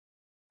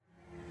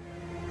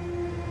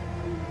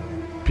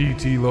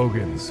P.T.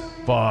 Logan's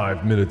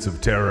 5 Minutes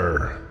of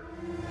Terror.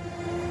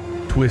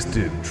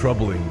 Twisted,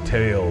 troubling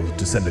tales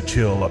to send a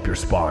chill up your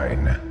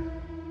spine.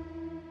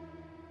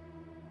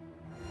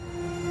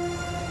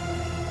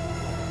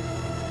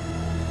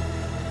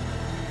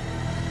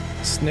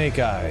 Snake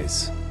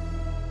Eyes.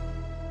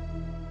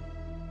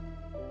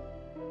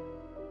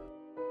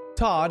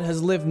 Todd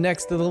has lived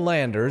next to the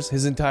Landers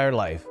his entire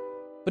life,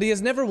 but he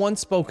has never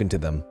once spoken to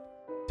them.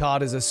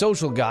 Todd is a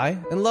social guy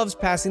and loves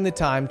passing the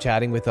time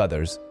chatting with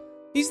others.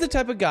 He's the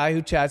type of guy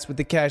who chats with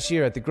the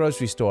cashier at the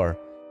grocery store,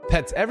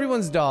 pets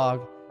everyone's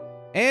dog,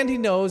 and he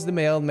knows the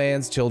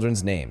mailman's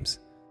children's names.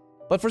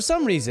 But for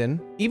some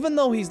reason, even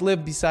though he's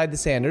lived beside the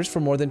Sanders for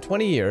more than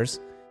 20 years,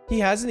 he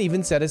hasn't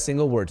even said a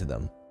single word to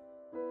them.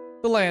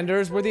 The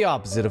Landers were the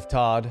opposite of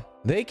Todd.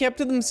 They kept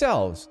to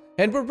themselves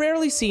and were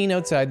rarely seen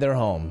outside their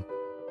home.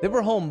 They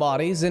were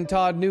homebodies, and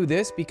Todd knew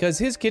this because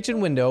his kitchen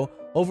window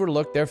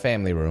overlooked their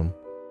family room.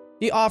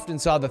 He often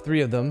saw the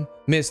three of them,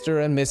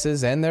 Mr. and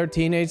Mrs. and their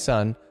teenage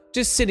son,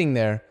 just sitting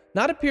there,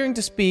 not appearing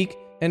to speak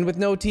and with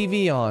no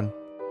TV on.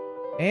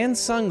 And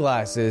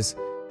sunglasses.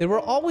 They were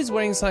always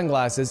wearing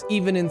sunglasses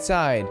even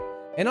inside,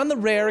 and on the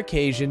rare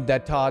occasion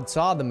that Todd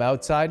saw them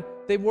outside,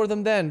 they wore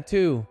them then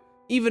too,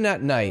 even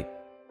at night.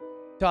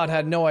 Todd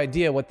had no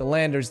idea what the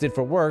Landers did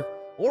for work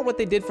or what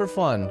they did for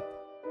fun.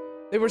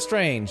 They were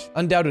strange,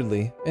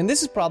 undoubtedly, and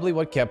this is probably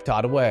what kept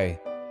Todd away,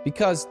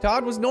 because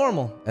Todd was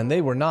normal and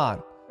they were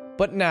not.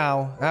 But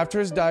now, after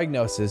his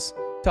diagnosis,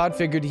 Todd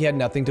figured he had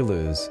nothing to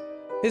lose.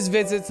 His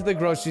visits to the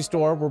grocery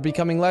store were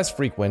becoming less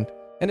frequent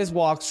and his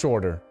walks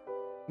shorter.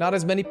 Not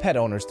as many pet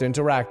owners to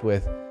interact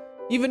with.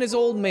 Even his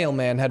old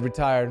mailman had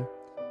retired.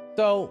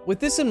 So, with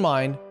this in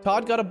mind,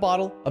 Todd got a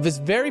bottle of his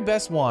very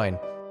best wine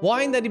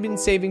that he'd been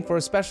saving for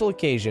a special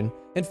occasion,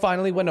 and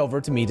finally went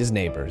over to meet his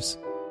neighbors.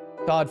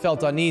 Todd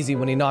felt uneasy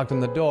when he knocked on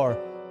the door,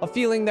 a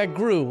feeling that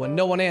grew when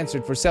no one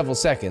answered for several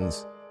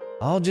seconds.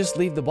 I'll just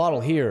leave the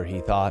bottle here, he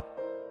thought.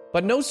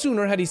 But no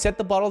sooner had he set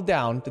the bottle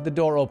down did the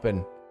door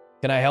open.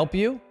 Can I help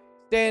you?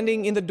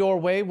 Standing in the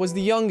doorway was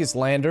the youngest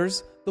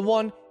Landers, the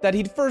one that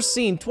he'd first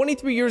seen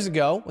 23 years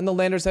ago when the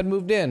Landers had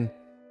moved in.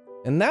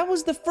 And that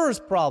was the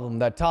first problem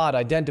that Todd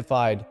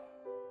identified.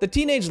 The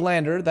teenage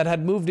Lander that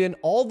had moved in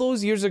all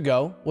those years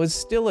ago was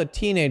still a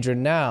teenager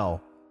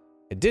now.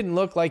 It didn't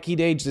look like he'd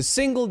aged a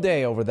single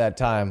day over that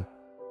time.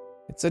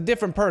 It's a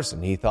different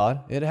person, he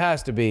thought. It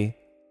has to be.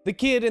 The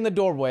kid in the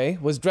doorway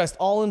was dressed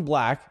all in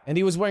black, and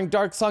he was wearing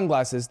dark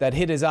sunglasses that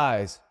hid his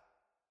eyes.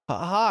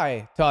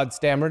 Hi, Todd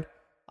stammered.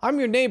 I'm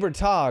your neighbor,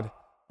 Todd.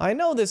 I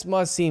know this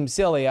must seem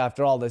silly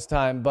after all this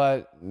time,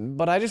 but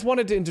I just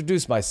wanted to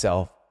introduce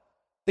myself.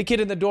 The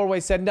kid in the doorway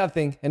said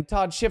nothing, and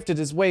Todd shifted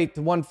his weight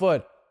to one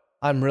foot.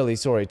 I'm really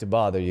sorry to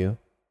bother you.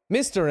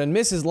 Mr. and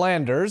Mrs.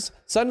 Landers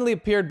suddenly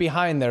appeared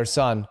behind their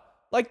son.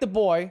 Like the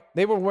boy,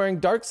 they were wearing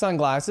dark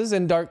sunglasses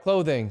and dark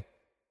clothing.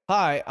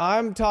 Hi,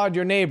 I'm Todd,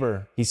 your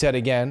neighbor, he said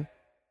again.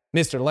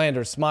 Mr.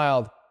 Landers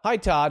smiled. Hi,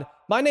 Todd.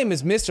 My name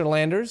is Mr.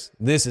 Landers.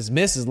 This is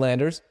Mrs.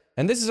 Landers.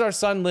 And this is our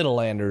son, Little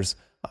Landers.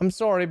 I'm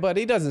sorry, but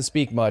he doesn't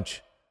speak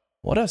much.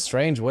 What a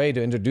strange way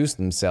to introduce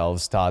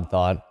themselves, Todd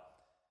thought.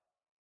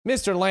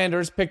 Mr.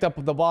 Landers picked up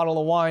the bottle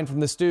of wine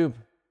from the stoop.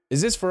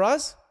 Is this for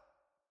us?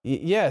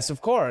 Yes,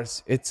 of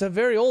course. It's a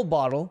very old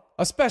bottle,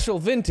 a special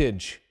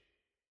vintage.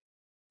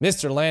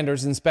 Mr.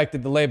 Landers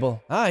inspected the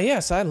label.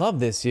 Yes, I love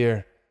this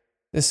here.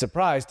 This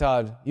surprised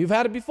Todd. You've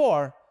had it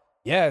before?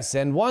 Yes,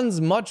 and one's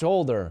much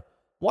older.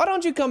 Why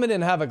don't you come in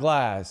and have a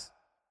glass?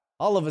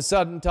 All of a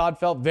sudden, Todd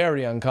felt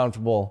very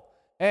uncomfortable.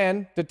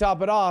 And, to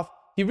top it off,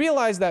 he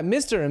realized that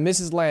Mr. and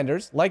Mrs.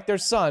 Landers, like their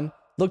son,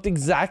 looked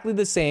exactly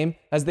the same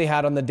as they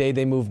had on the day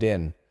they moved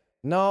in.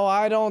 No,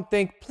 I don't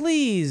think.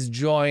 Please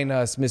join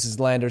us, Mrs.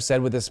 Landers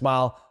said with a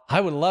smile.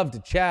 I would love to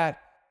chat.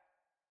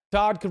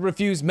 Todd could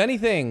refuse many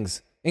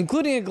things,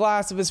 including a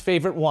glass of his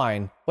favorite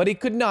wine, but he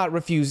could not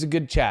refuse a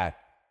good chat.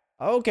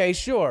 Okay,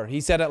 sure, he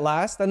said at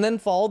last, and then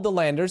followed the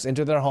Landers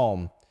into their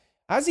home.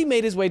 As he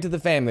made his way to the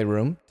family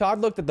room, Todd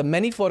looked at the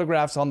many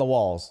photographs on the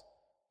walls.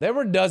 There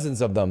were dozens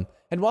of them,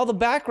 and while the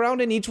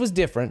background in each was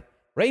different,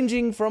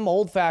 ranging from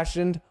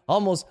old-fashioned,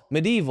 almost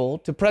medieval,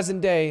 to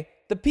present day,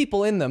 the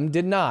people in them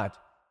did not.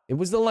 It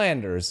was the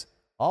Landers,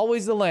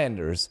 always the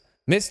Landers,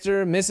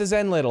 Mr., Mrs.,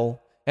 and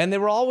Little, and they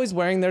were always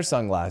wearing their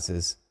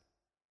sunglasses.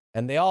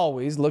 And they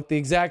always looked the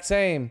exact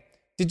same.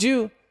 Did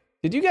you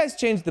guys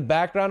change the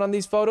background on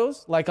these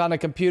photos, like on a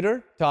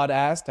computer? Todd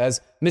asked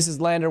as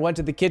Mrs. Lander went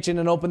to the kitchen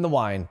and opened the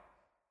wine.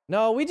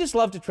 No, we just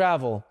love to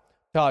travel.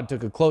 Todd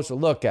took a closer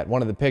look at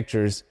one of the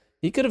pictures.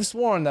 He could have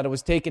sworn that it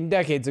was taken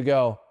decades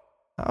ago.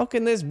 How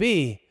can this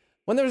be?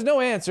 When there was no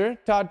answer,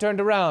 Todd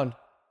turned around,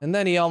 and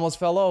then he almost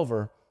fell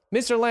over.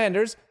 Mr.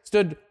 Landers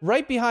stood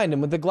right behind him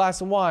with a glass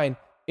of wine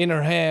in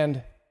her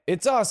hand.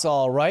 It's us,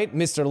 all right,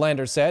 Mr.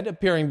 Landers said,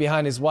 appearing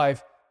behind his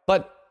wife.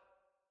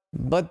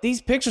 But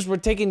these pictures were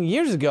taken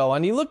years ago,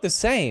 and you look the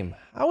same.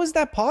 How is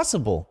that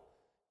possible?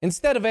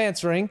 Instead of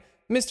answering,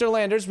 Mr.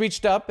 Landers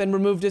reached up and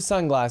removed his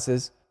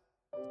sunglasses.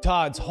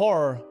 Todd's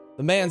horror,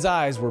 the man's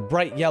eyes were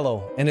bright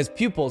yellow, and his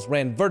pupils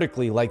ran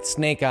vertically like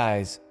snake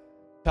eyes.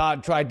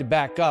 Todd tried to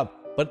back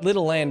up, but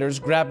little Landers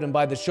grabbed him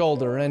by the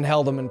shoulder and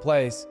held him in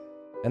place.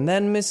 And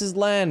then Mrs.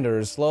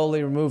 Landers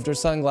slowly removed her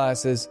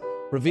sunglasses,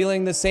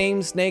 revealing the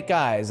same snake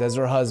eyes as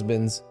her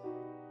husband's.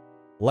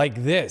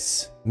 "Like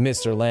this,"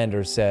 Mr.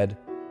 Landers said.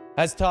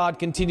 As Todd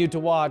continued to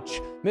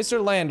watch,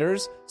 Mr.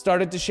 Landers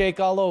started to shake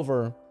all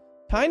over.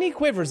 Tiny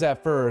quivers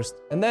at first,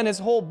 and then his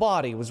whole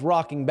body was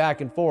rocking back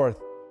and forth.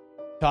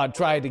 Todd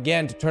tried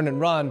again to turn and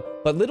run,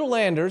 but little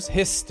Landers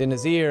hissed in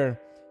his ear.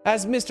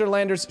 As Mr.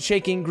 Landers'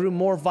 shaking grew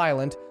more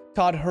violent,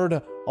 Todd heard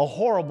a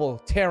horrible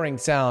tearing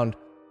sound.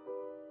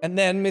 And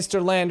then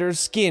Mr. Landers'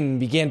 skin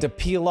began to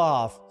peel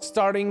off,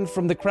 starting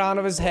from the crown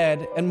of his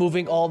head and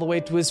moving all the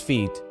way to his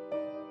feet.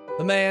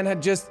 The man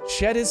had just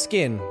shed his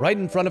skin right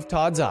in front of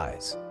Todd's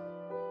eyes.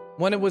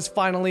 When it was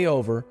finally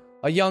over,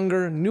 a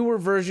younger, newer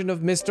version of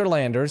Mr.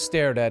 Landers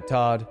stared at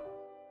Todd,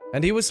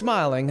 and he was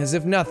smiling as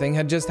if nothing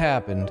had just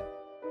happened.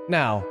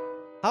 Now,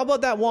 how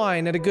about that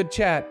wine and a good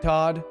chat,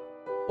 Todd?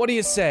 What do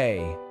you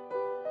say?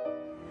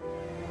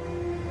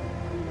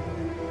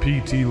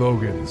 P.T.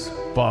 Logan's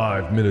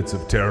 5 Minutes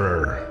of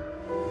Terror.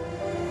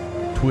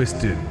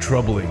 Twisted,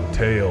 troubling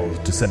tales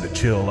to send a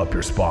chill up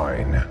your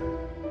spine.